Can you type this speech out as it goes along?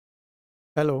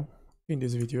Hello, in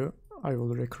this video I will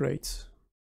recreate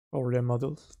or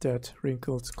remodel that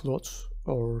wrinkled cloth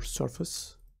or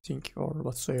surface thing or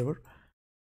whatsoever,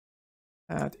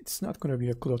 and it's not gonna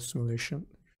be a cloth simulation.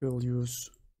 We'll use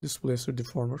displacer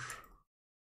deformer,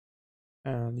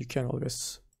 and you can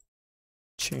always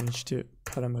change the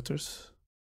parameters,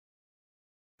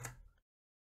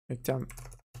 make them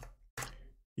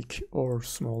big or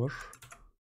smaller.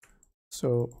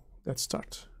 So let's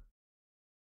start.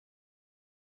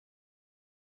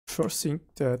 First thing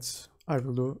that I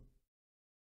will do,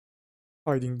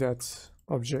 hiding that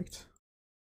object,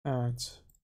 and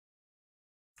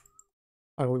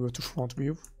I will go to front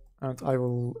view and I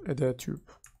will add a tube,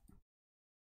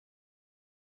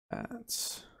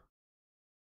 and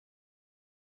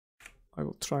I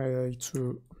will try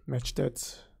to match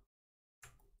that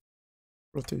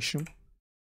rotation.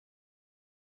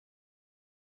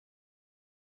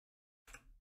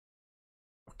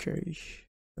 Okay,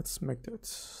 let's make that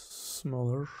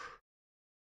smaller,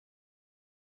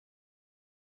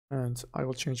 and I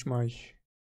will change my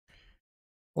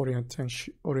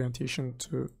orientation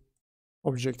to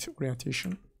object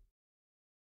orientation.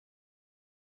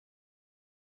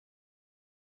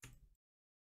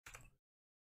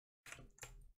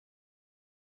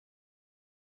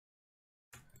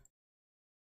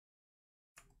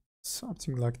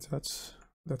 Something like that.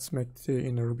 Let's make the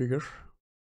inner bigger.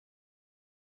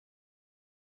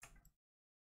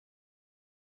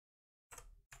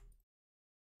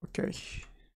 Okay.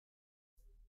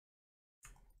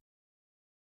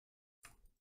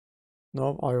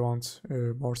 Now I want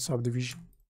more subdivision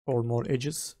or more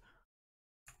edges.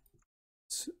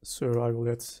 So I will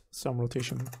add some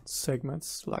rotation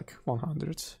segments like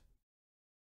 100.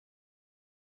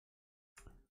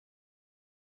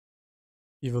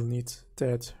 You will need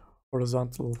that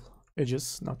horizontal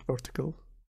edges, not vertical.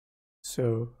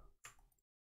 So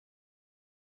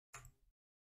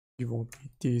you won't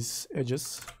need these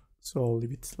edges. So I'll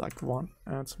leave it like 1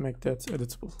 and make that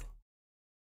editable.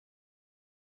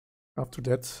 After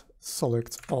that,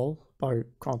 select all by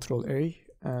Ctrl A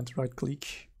and right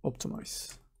click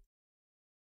optimize.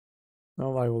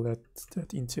 Now I will add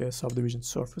that into a subdivision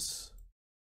surface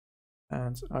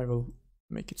and I will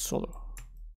make it solo.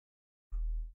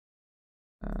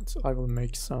 And I will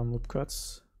make some loop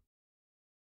cuts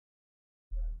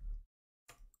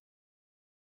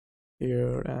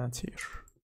here and here.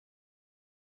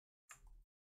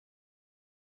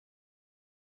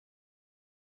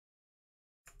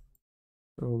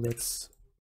 So let's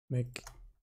make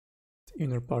the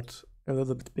inner part a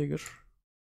little bit bigger.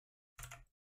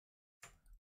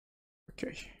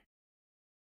 Okay.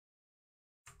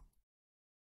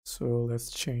 So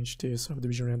let's change the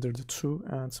subdivision render to 2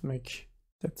 and make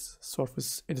that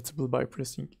surface editable by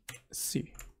pressing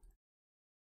C.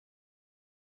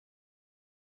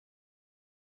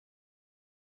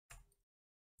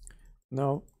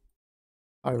 Now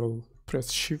I will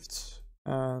press Shift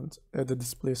and add a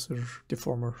displacer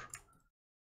deformer.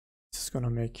 This is gonna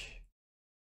make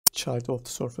child of the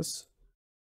surface.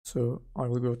 So I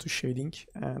will go to shading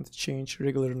and change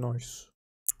regular noise.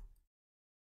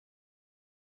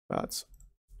 But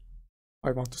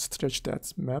I want to stretch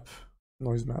that map,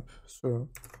 noise map. So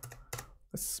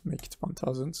let's make it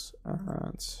 1000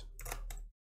 and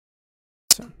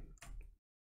 10.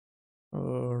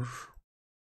 Or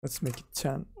let's make it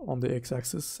 10 on the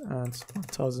x-axis and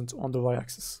 1000 on the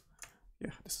y-axis.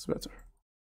 Yeah, this is better.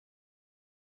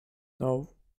 Now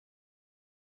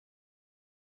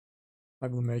I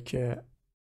will make a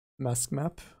mask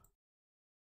map.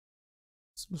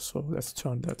 So let's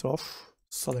turn that off.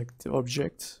 Select the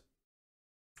object.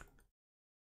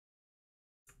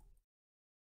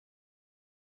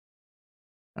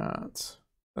 And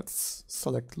let's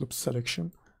select loop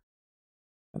selection.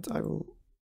 And I will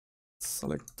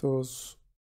select those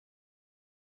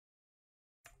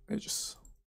edges.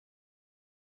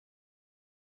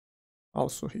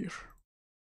 Also here.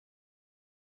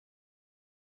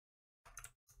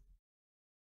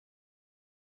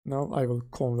 Now I will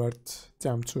convert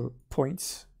them to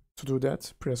points. To do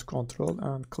that, press Ctrl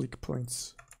and click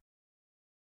points.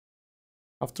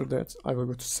 After that, I will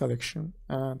go to selection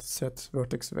and set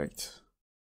vertex weight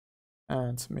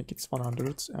and make it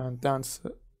 100 and then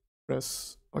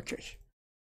press OK.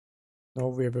 Now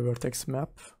we have a vertex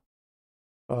map,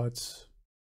 but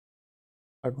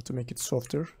I want to make it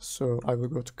softer, so I will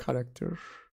go to character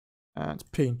and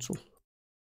paint tool.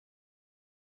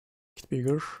 Make it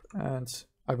bigger and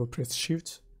I will press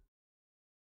Shift.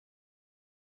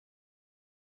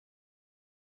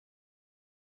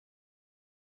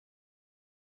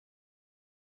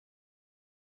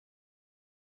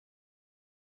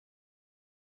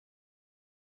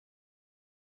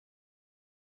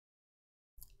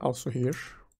 also here.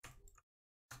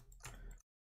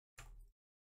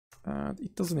 And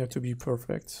it doesn't have to be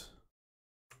perfect.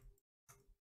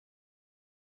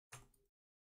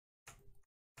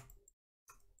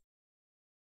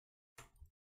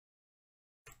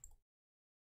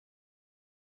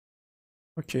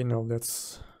 Okay, now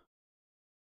let's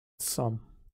sum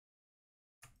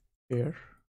here.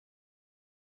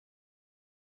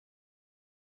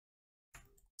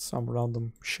 Some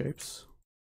random shapes.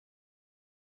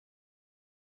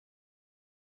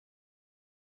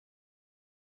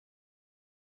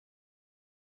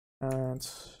 And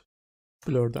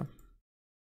blur them.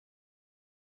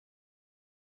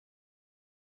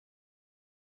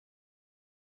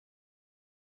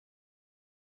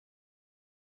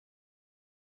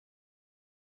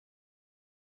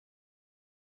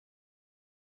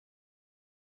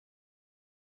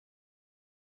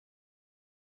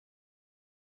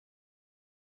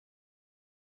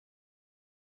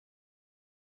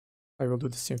 I will do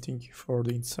the same thing for the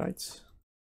insides.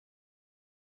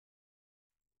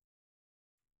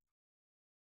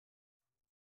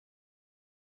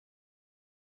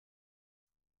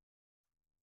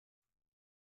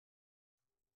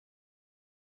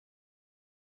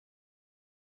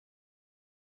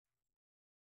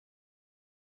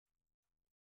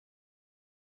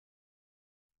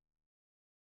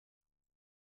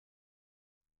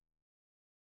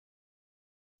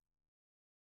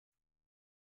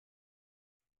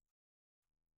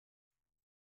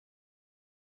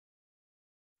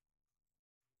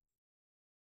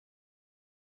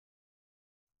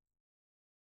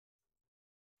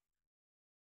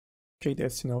 Okay,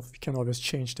 that's enough. We can always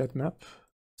change that map.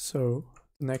 So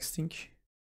the next thing,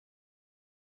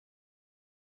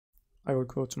 I will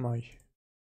go to my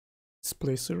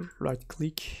displacer, right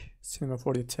click, cinema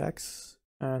for the tags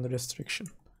and restriction.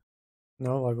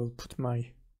 Now I will put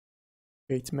my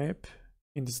weight map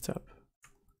in this tab.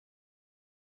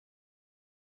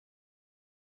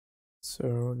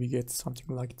 So we get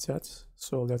something like that.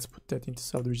 So let's put that into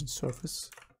subdivision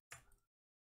surface.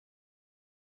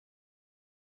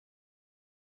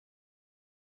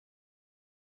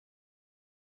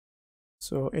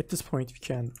 So at this point we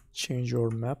can change your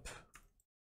map.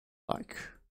 Like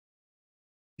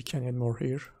we can add more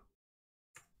here.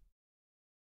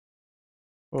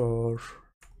 Or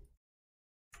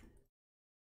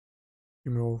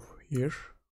remove here.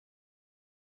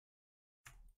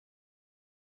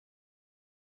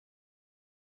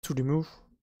 To remove,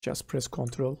 just press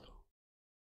Ctrl.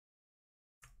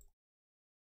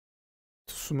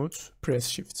 To smooth, press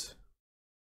Shift.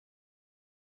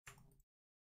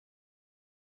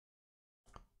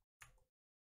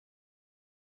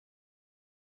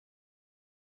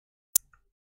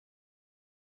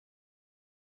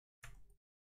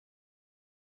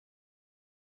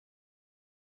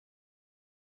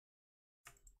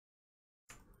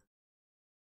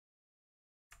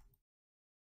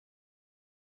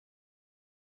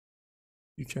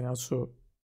 You can also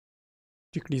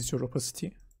decrease your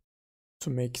opacity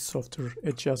to make softer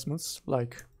adjustments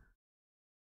like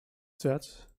that.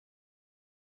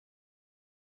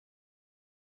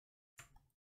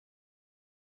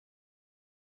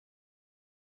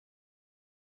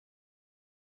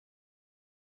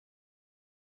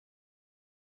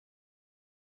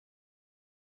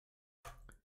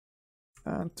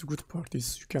 And the good part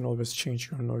is you can always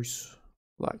change your noise.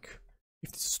 Like if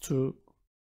it's too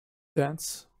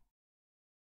dense,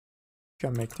 you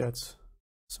can make that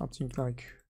something like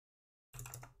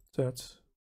that,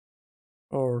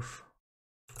 or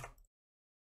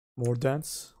more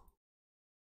dense.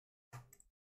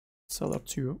 It's all up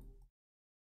to you.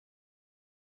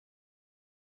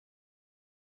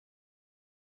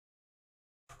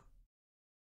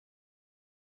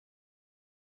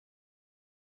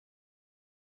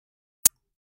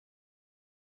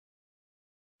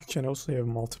 You can also have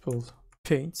multiple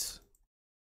paints,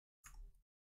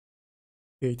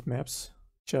 weight maps.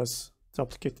 Just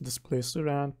duplicate the displacer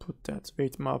and put that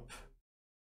weight map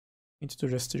into the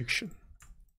restriction.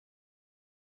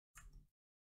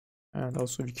 And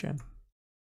also we can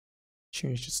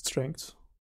change the strength.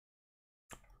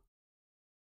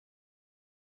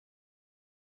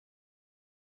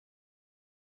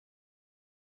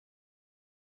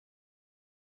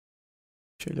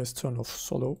 Okay, let's turn off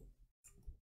solo.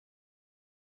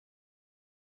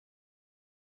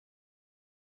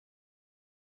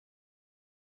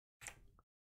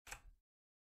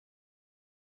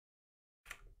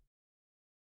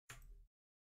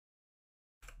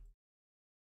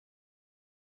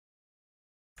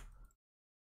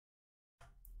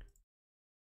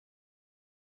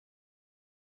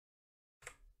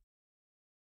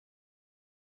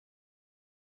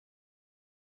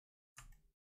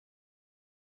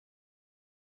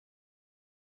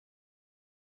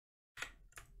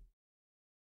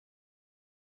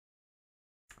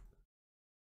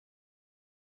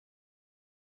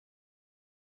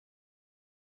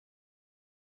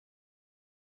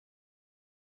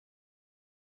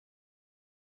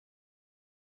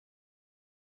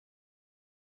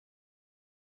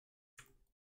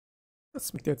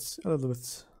 Let's make that a little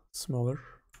bit smaller.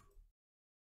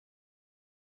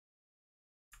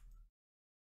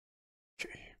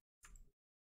 Okay.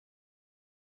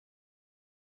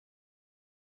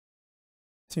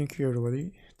 Thank you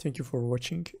everybody. Thank you for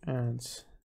watching and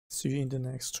see you in the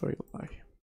next tutorial. Bye.